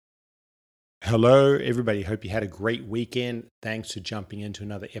Hello, everybody. Hope you had a great weekend. Thanks for jumping into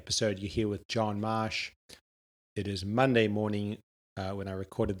another episode. You're here with John Marsh. It is Monday morning when I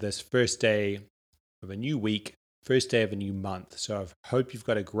recorded this, first day of a new week, first day of a new month. So I hope you've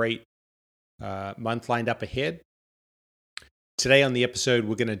got a great month lined up ahead. Today on the episode,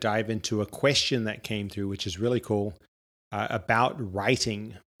 we're going to dive into a question that came through, which is really cool, about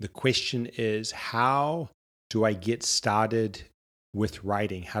writing. The question is, how do I get started with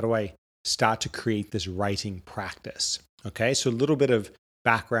writing? How do I start to create this writing practice? Okay, so a little bit of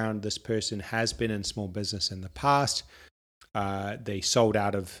background. This person has been in small business in the past. They sold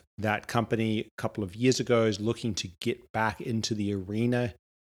out of that company a couple of years ago, is looking to get back into the arena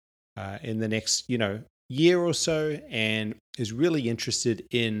in the next, year or so, and is really interested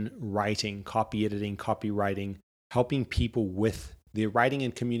in writing, copy editing, copywriting, helping people with their writing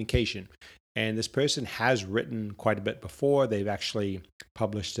and communication. And this person has written quite a bit before. They've actually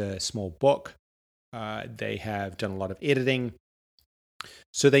published a small book. They have done a lot of editing.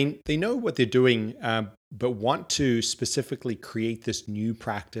 So they know what they're doing, but want to specifically create this new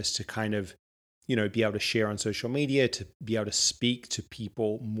practice to kind of, be able to share on social media, to be able to speak to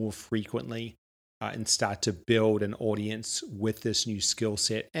people more frequently, and start to build an audience with this new skill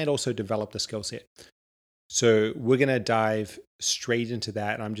set and also develop the skill set. So we're going to dive straight into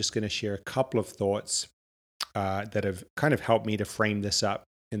that. And I'm just going to share a couple of thoughts that have kind of helped me to frame this up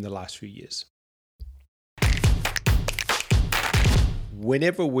in the last few years.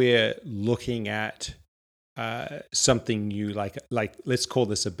 Whenever we're looking at something new, like let's call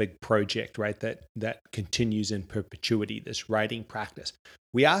this a big project, right? That continues in perpetuity, this writing practice.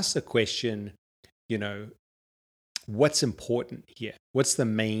 We ask the question, what's important here? What's the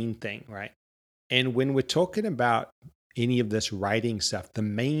main thing, right? And when we're talking about any of this writing stuff, the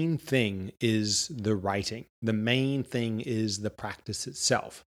main thing is the writing. The main thing is the practice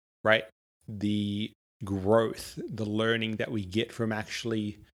itself, right? The growth, the learning that we get from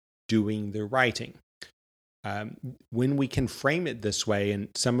actually doing the writing. When we can frame it this way, and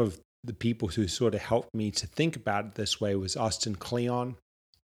some of the people who sort of helped me to think about it this way was Austin Kleon.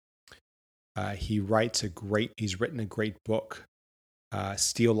 He's written a great book,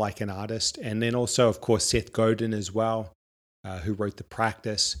 Steal Like an Artist. And then also, of course, Seth Godin as well, who wrote The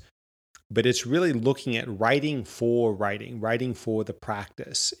Practice. But it's really looking at writing for the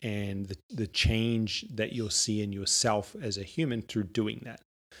practice and the change that you'll see in yourself as a human through doing that.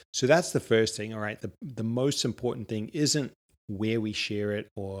 So that's the first thing, all right? The most important thing isn't where we share it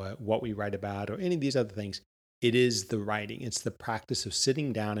or what we write about or any of these other things. It is the writing. It's the practice of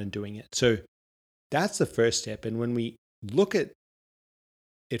sitting down and doing it. So that's the first step. And when we look at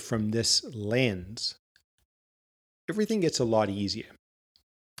it from this lens, everything gets a lot easier.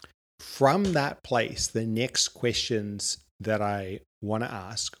 From that place, the next questions that I want to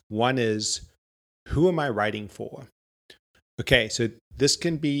ask, one is, who am I writing for? Okay, so this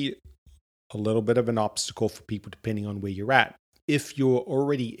can be a little bit of an obstacle for people depending on where you're at. If you're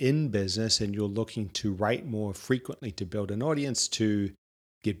already in business and you're looking to write more frequently to build an audience, to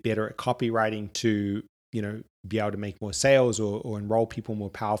get better at copywriting, to be able to make more sales or enroll people more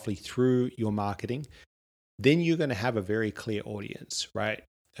powerfully through your marketing, then you're going to have a very clear audience, right?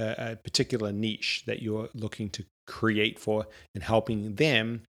 A particular niche that you're looking to create for and helping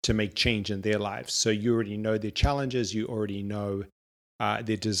them to make change in their lives. So you already know their challenges, you already know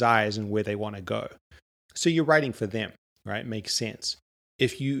their desires and where they want to go. So you're writing for them, right? Makes sense.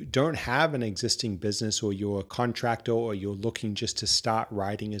 If you don't have an existing business or you're a contractor or you're looking just to start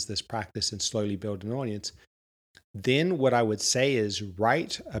writing as this practice and slowly build an audience, then what I would say is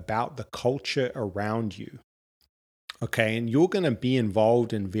write about the culture around you. Okay, and you're going to be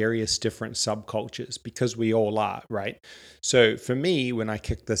involved in various different subcultures because we all are, right? So for me, when I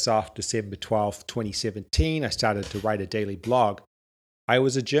kicked this off December 12th, 2017, I started to write a daily blog. I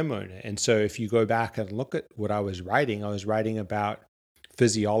was a gym owner. And so if you go back and look at what I was writing about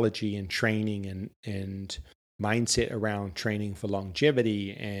physiology and training and mindset around training for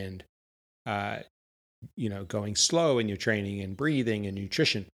longevity and, going slow in your training and breathing and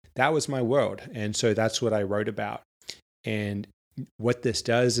nutrition. That was my world. And so that's what I wrote about. And what this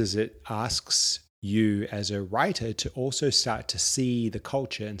does is it asks you as a writer to also start to see the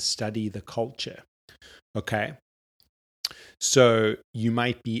culture and study the culture. Okay. So you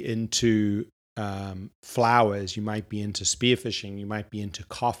might be into flowers, you might be into spearfishing, you might be into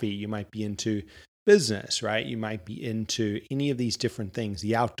coffee, you might be into business, right? You might be into any of these different things,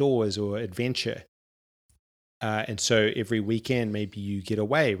 the outdoors or adventure. And so every weekend, maybe you get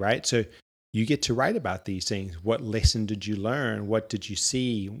away, right? So you get to write about these things. What lesson did you learn? What did you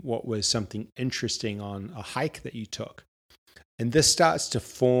see? What was something interesting on a hike that you took? And this starts to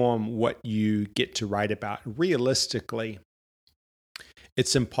form what you get to write about. Realistically,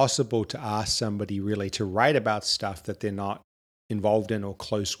 it's impossible to ask somebody really to write about stuff that they're not involved in or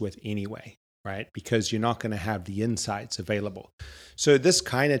close with anyway, right? Because you're not going to have the insights available. So this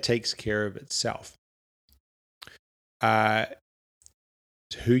kind of takes care of itself.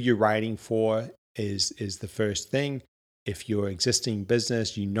 Who you're writing for is the first thing. If you're an existing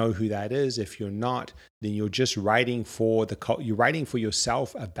business, you know who that is. If you're not, then you're just writing for you're writing for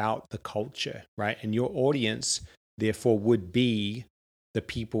yourself about the culture, right? And your audience, therefore, would be the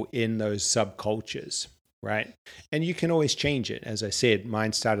people in those subcultures, right? And you can always change it. As I said,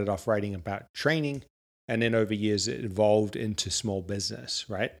 mine started off writing about training, and then over years it evolved into small business,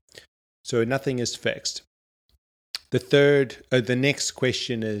 right? So nothing is fixed. The next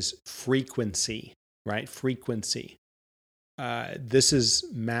question is frequency, right? Frequency. This is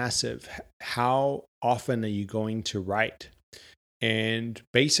massive. How often are you going to write? And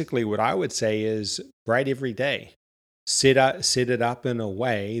basically what I would say is write every day. Set it up in a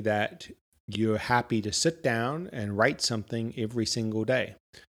way that you're happy to sit down and write something every single day.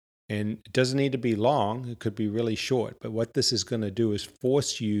 And it doesn't need to be long. It could be really short. But what this is going to do is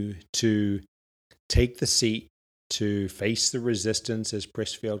force you to take the seat, to face the resistance, as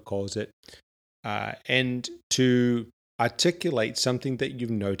Pressfield calls it, and to articulate something that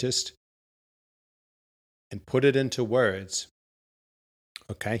you've noticed and put it into words.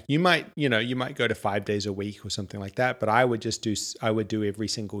 Okay, you might go to 5 days a week or something like that, but I would do every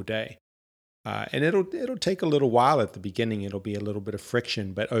single day, and it'll take a little while at the beginning. It'll be a little bit of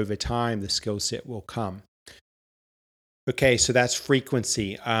friction, but over time the skill set will come. Okay, so that's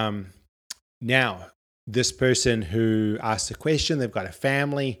frequency. Now, this person who asked the question, they've got a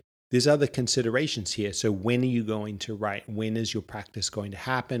family. There's other considerations here. So when are you going to write? When is your practice going to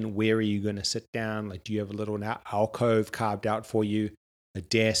happen? Where are you going to sit down? Like, do you have a little alcove carved out for you, a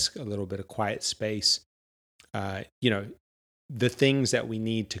desk, a little bit of quiet space? The things that we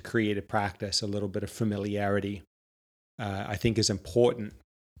need to create a practice, a little bit of familiarity, I think is important.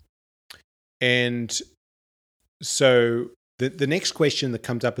 And so the next question that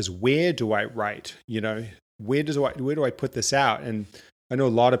comes up is, where do I write? Where do I put this out? And I know a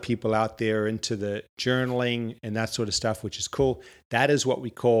lot of people out there into the journaling and that sort of stuff, which is cool. That is what we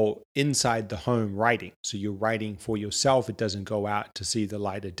call inside the home writing. So you're writing for yourself. It doesn't go out to see the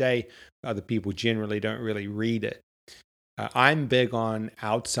light of day. Other people generally don't really read it. I'm big on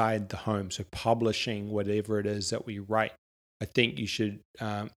outside the home, so publishing whatever it is that we write. I think you should.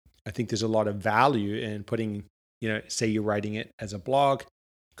 I think there's a lot of value in putting, say you're writing it as a blog,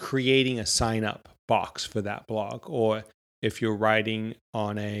 creating a sign up box for that blog, or if you're writing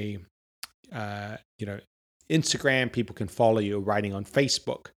on a, Instagram, people can follow you. Writing on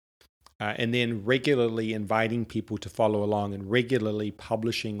Facebook, and then regularly inviting people to follow along and regularly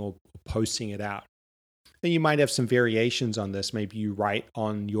publishing or posting it out. And you might have some variations on this. Maybe you write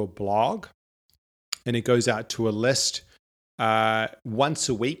on your blog, and it goes out to a list once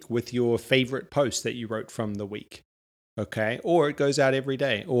a week with your favorite posts that you wrote from the week. Okay, or it goes out every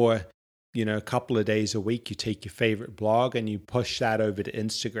day, or a couple of days a week, you take your favorite blog and you push that over to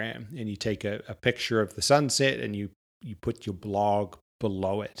Instagram, and you take a picture of the sunset and you put your blog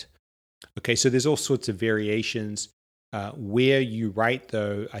below it. Okay, so there's all sorts of variations. Where you write,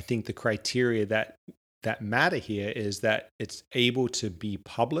 though, I think the criteria that matter here is that it's able to be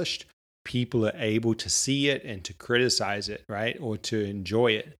published. People are able to see it and to criticize it, right? Or to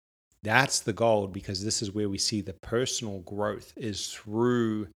enjoy it. That's the goal, because this is where we see the personal growth is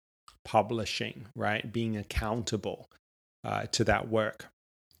through publishing, right? Being accountable to that work.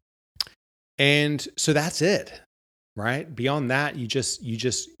 And so that's it, right? Beyond that, you just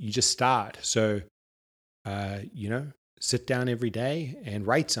start. So, sit down every day and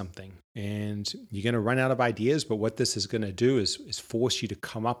write something, and you're going to run out of ideas. But what this is going to do is force you to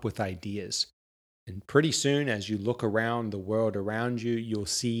come up with ideas. And pretty soon, as you look around the world around you, you'll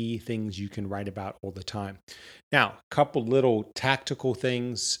see things you can write about all the time. Now, a couple little tactical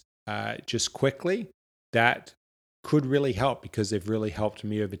things just quickly that could really help, because they've really helped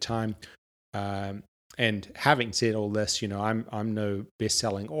me over time. And having said all this, I'm no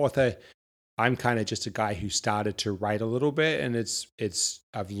best-selling author. I'm kind of just a guy who started to write a little bit, and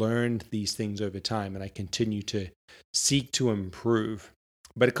I've learned these things over time, and I continue to seek to improve.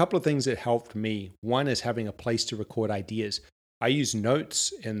 But a couple of things that helped me. One is having a place to record ideas. I use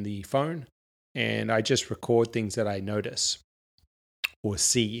notes in the phone, and I just record things that I notice or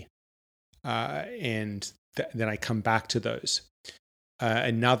see, and then I come back to those.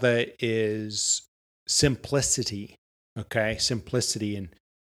 Another is simplicity. Okay, simplicity. And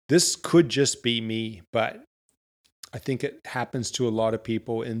this could just be me, but I think it happens to a lot of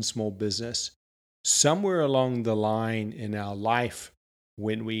people in small business. Somewhere along the line in our life,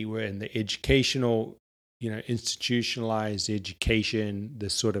 when we were in the educational, institutionalized education,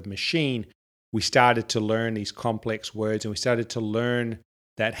 this sort of machine, we started to learn these complex words, and we started to learn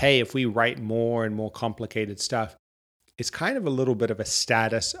that, hey, if we write more and more complicated stuff, it's kind of a little bit of a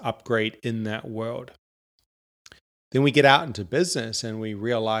status upgrade in that world. Then we get out into business and we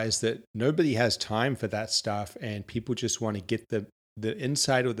realize that nobody has time for that stuff, and people just want to get the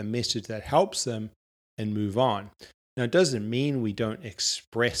insight or the message that helps them and move on. Now, it doesn't mean we don't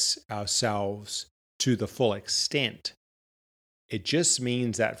express ourselves to the full extent. It just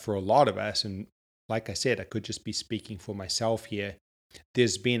means that for a lot of us, and like I said, I could just be speaking for myself here,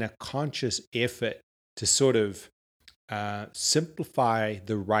 there's been a conscious effort to sort of simplify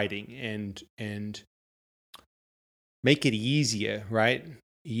the writing and make it easier, right?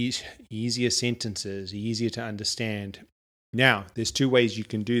 Easier sentences, easier to understand. Now, there's two ways you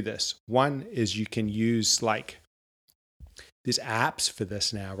can do this. One is you can use there's apps for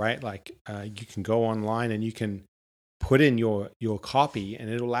this now, right? You can go online and you can put in your copy, and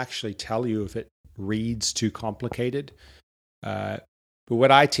it'll actually tell you if it reads too complicated. But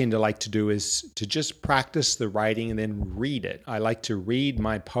what I tend to like to do is to just practice the writing and then read it. I like to read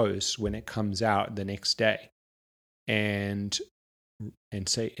my post when it comes out the next day, and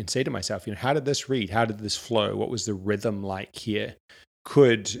say to myself, how did this read? How did this flow? What was the rhythm like here?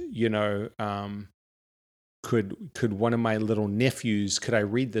 Could one of my little nephews, could I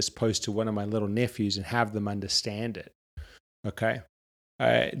read this post to one of my little nephews and have them understand it? Okay.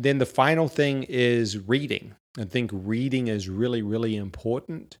 Then the final thing is reading. I think reading is really, really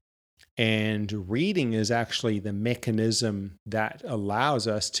important. And reading is actually the mechanism that allows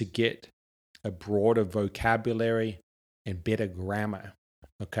us to get a broader vocabulary and better grammar.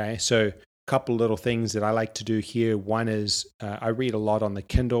 Okay. So a couple little things that I like to do here. One is I read a lot on the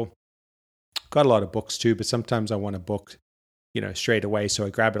Kindle. Got a lot of books too, but sometimes I want a book, straight away. So I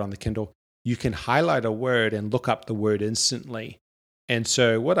grab it on the Kindle. You can highlight a word and look up the word instantly. And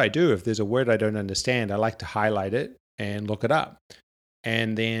so what I do, if there's a word I don't understand, I like to highlight it and look it up.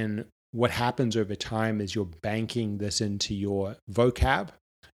 And then what happens over time is you're banking this into your vocab,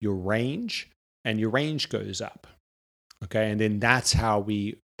 your range, and your range goes up. Okay. And then that's how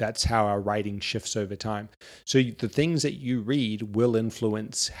our writing shifts over time. So the things that you read will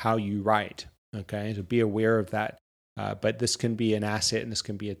influence how you write. Okay. So be aware of that. But this can be an asset and this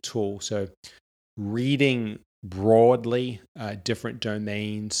can be a tool. So reading broadly, different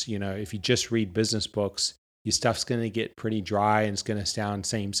domains, if you just read business books, your stuff's going to get pretty dry and it's going to sound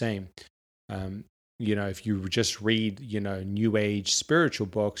same. If you just read, new age spiritual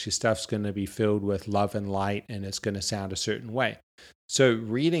books, your stuff's going to be filled with love and light and it's going to sound a certain way. So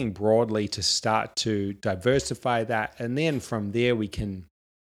reading broadly to start to diversify that. And then from there, we can,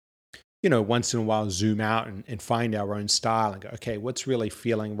 once in a while zoom out and find our own style and go, okay, what's really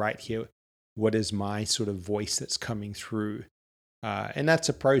feeling right here? What is my sort of voice that's coming through? And that's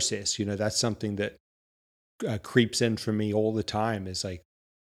a process, that's something that creeps in for me all the time is like,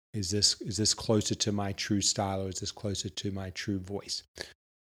 is this closer to my true style or is this closer to my true voice?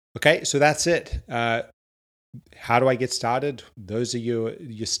 Okay, so that's it. How do I get started? Those are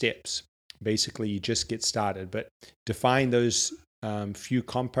your steps. Basically, you just get started, but define those few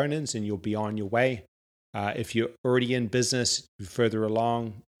components and you'll be on your way. If you're already in business, further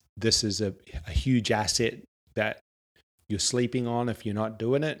along, this is a huge asset that you're sleeping on if you're not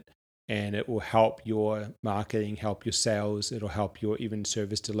doing it. And it will help your marketing, help your sales. It'll help your even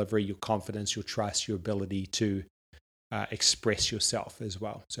service delivery, your confidence, your trust, your ability to express yourself as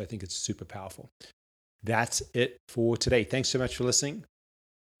well. So I think it's super powerful. That's it for today. Thanks so much for listening.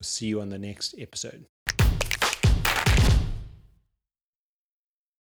 We'll see you on the next episode.